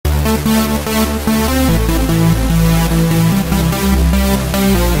Hello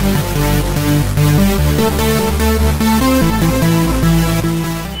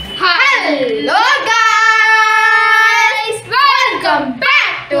guys, welcome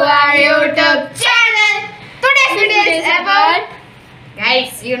back to our YouTube channel. Today's video is about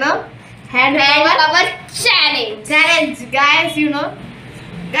guys, hand power challenge. Guys, guys,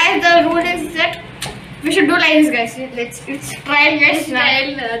 the rule is that we should do like this, guys. It's trial, guys.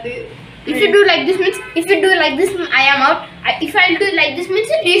 If you do like this means I am out. If I do like this means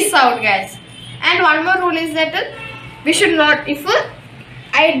he's out, guys. And one more rule is that we should not, if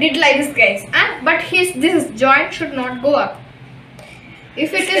I did like this, guys, but this joint should not go up.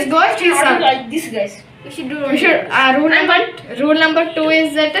 If it is going, he's out. Like this, guys. Rule number 2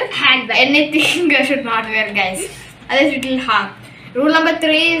 is that anything should not wear, guys. Otherwise it will harm. Rule number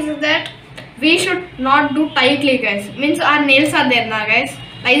 3 is that we should not do tightly, guys. Means our nails are there now, guys.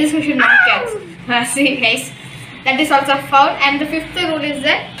 Like this we should not catch. See, guys, that is also foul. And the 5th rule is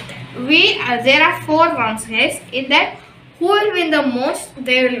that there are 4 rounds, guys. In that, who will win the most,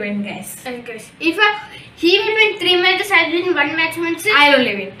 they will win, guys. And guys, if he will win 3 matches, I will win 1 match means I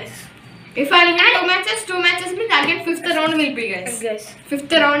only win. If I win 2 matches means again 5th round will be, guys.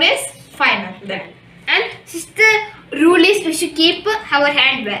 5th round is final. Then. And sister rule is we should keep our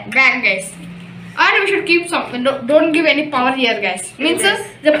hand back, guys. Or we should keep some. Don't give any power here, guys. Means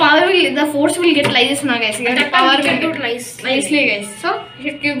the force will get like this now, guys. The power will get nicely, guys. So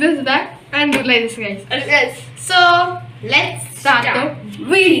you should keep this back and do like this, guys. Yes. So let's start the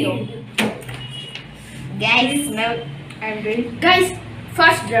video. Guys, Now I'm doing guys,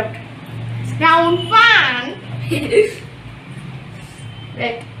 first round. round 1.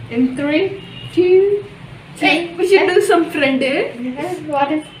 Wait, in 3, 2, 3. We should do some friend.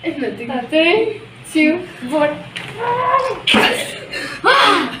 What is Nothing. 3, 2, 1.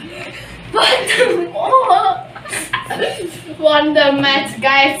 Won the match,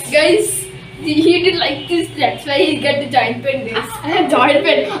 guys. Guys, he did like this, that's why he got the giant pen. Joint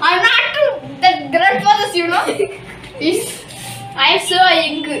pain. I'm not the grandfathers, I am so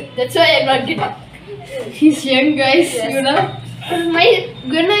young, that's why I'm not getting. He's young, guys. Yes.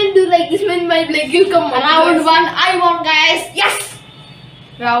 When I do like this, when my leg will come out. Round 1, I won, guys. Yes.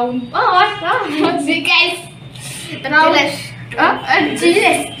 Round. What? See, guys. Round.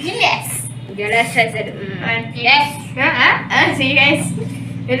 Gilles. I said. Yes. See, guys.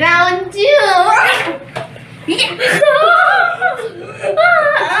 Round 2. Yeah.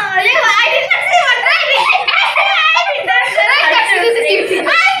 I did not say one.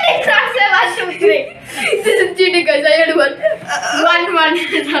 This is cheating, guys. I had 1. 1.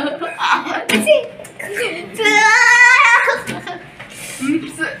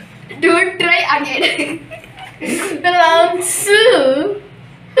 Don't try again. Round 2.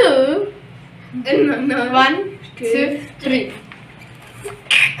 1, 2, 3.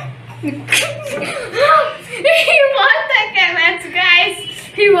 He won the match, guys.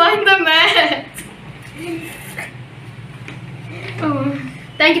 He won the match. Oh.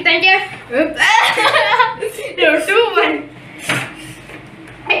 Thank you. Oops. No, 2-1.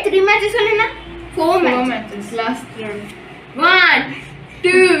 3 matches only, na? 4 matches. matches. Last round. 1,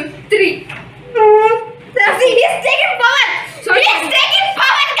 2, 3. He is taking power. He is taking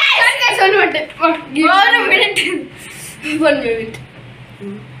power, guys. Guys, 1 minute. 1 minute. 1 minute.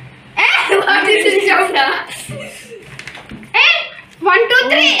 What is this job now? 1, 2,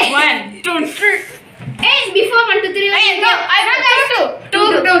 3. 1, 2, 3. Before 1, 2, 3. No, I want 2,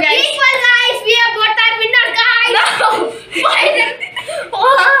 guys. Equal, guys. We are both are winners, guys. No. Final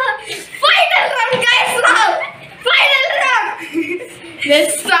round, guys. Final round.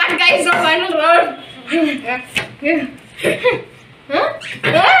 Let's start, guys. The final round.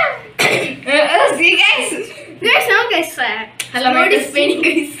 See, guys. Road is paining,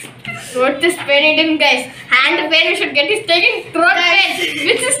 guys. Rohith is paining him, guys. Hand pain we should get is taking throat pain,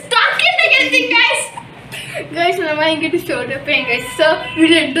 which is talking against guys. Guys, now I get shoulder pain, guys. So we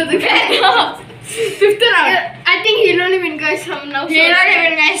did do the Fifth round. I think he'll only win, guys. Now. He'll only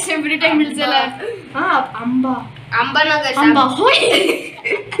win, guys. Every time he'll say Amba. Amba, no, guys. Amba.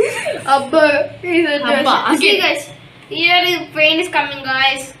 Abba. He's a Amba. See, guys. Here the pain is coming,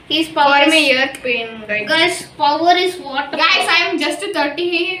 guys. His power For is... me, ear pain, guys. Guys, power is what? Guys, I am just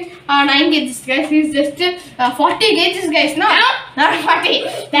 39 kgs, guys. He's just 40 kgs, guys. No, not 40.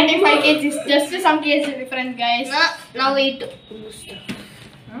 35 kgs. Just some kgs difference, guys. No, now wait.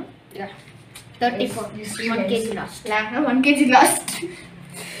 Huh? Yeah. 34. 1 kg lost. 1 kg lost.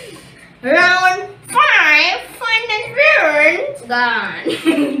 Round 5. Final round.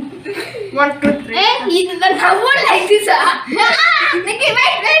 Gone. 1, 2, 3. Hey, he did not have one like this. Nikki,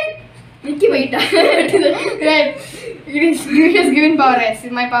 wait. Nikki, wait. Right. It is giving power S.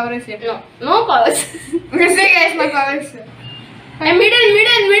 My power is here. No powers. Okay, say guys, my power is here.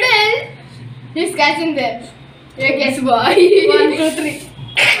 Middle. He's catching there. Yeah, guess why? 1, 2, 3.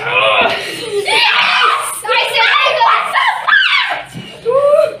 Yes! I said I got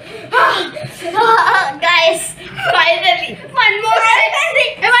guys, finally. One more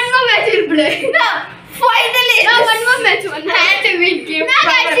match will play. No, finally. No, one more match. Match we give. No,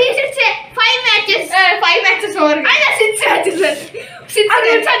 guys, you should say 5 matches. 5 matches over. I know 6 matches. 6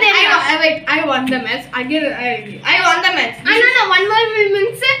 matches are there. I won the match. I won the match. No, one more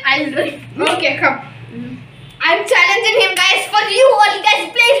means I'll do it. Okay, come. I'm challenging him, guys. For you all, guys,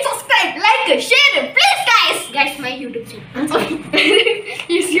 please subscribe, like, share, please, guys. Guys, my YouTube channel.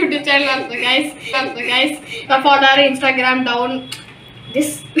 His YouTube channel also, guys. Follow our Instagram down.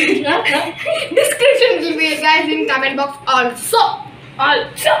 This description will be, guys, in comment box also.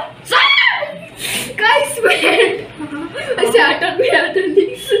 Guys, wait. I started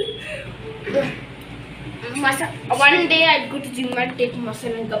this. One day I'd go to gym and take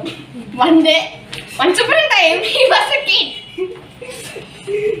muscle and come. One day, once upon a time, he was a kid.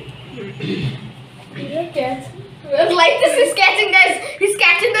 Like this is catching, guys. He's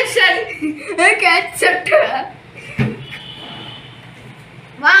catching the sun. Catch it.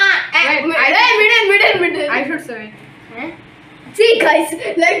 Middle. I should say it. Huh? See, guys,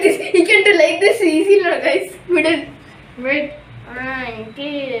 like this. He can do like this easy, no, guys. Middle. Wait. 1,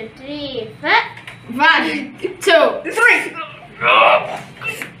 2, 3, 4. 1, 2, 3.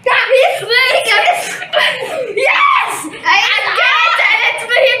 Yes! I challenged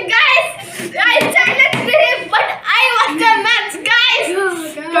him, guys. I challenged him, but I won the match, guys.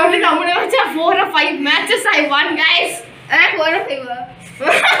 Totally, how many matches? 4 or 5 matches I won, guys. 4 or 5.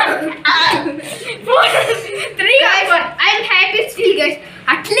 3 Guys, I'm happy still, guys.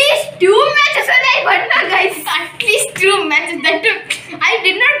 At least 2 matches and I won, guys. At least 2 matches. That too. I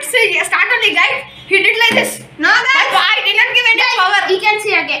did not say start only, guys. He did like this. No, guys. But I did not give any power. He can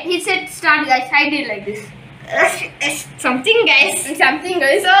say again. He said start, guys. I did like this. Something, guys. Something,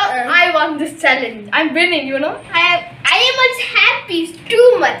 guys. So I won this challenge. I'm winning, you know. I am much happy.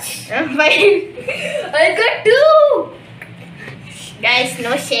 Too much. I got 2. Guys,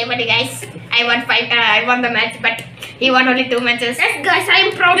 no shame, but guys. I won the match, but he won only 2 matches. Yes, guys. I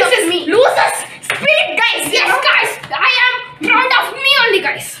am proud This of is me. losers spirit, guys. Yes, guys. I am proud of me only,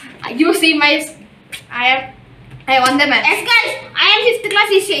 guys. You see my. I won the match. Yes, guys. I am 5th class.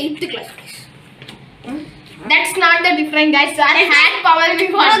 He is 8th class. That's not the difference, guys. I had power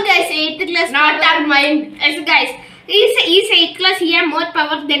before. No, guys. 8th class. Not our mind. Yes, guys. He's 8th class. He has more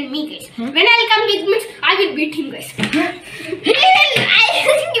power than me, guys. When I'll come with me, I will beat him, guys.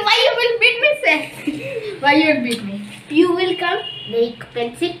 Why you will beat me, sir? Why you will beat me? You will come like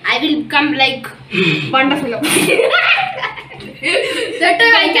pencil. I will come like Wonderful. that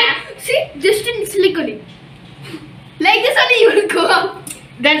time I can see just in silicone. Like this only you will go up.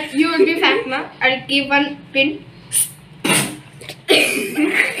 Then you will be fat, na? I'll keep one pin.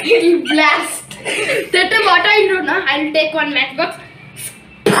 You blast. That time what I do now? I'll take one matchbox.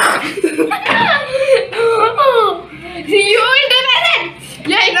 You will do like that.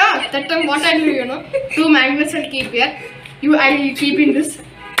 Yeah, I know. That time what I do, you know, 2 magnets I'll keep here. I will keep in this.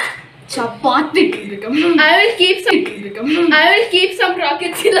 Chapati. I will keep some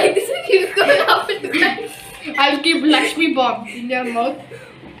rockets like this and keep going up and down. I'll keep Lakshmi bomb in your mouth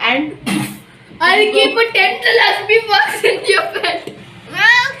and I'll keep a 10 Lakshmi box in your bed.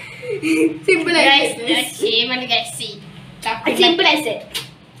 Simple guys, as let's see when you guys see. simple as it.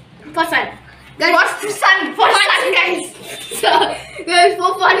 For fun. Guys, For fun, guys. So, guys,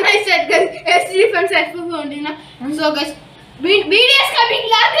 for fun I said, guys, SD fun set for fun, you know. So, guys, video is coming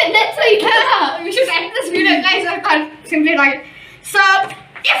live and that's why We should end this video, guys. I can't simply write. So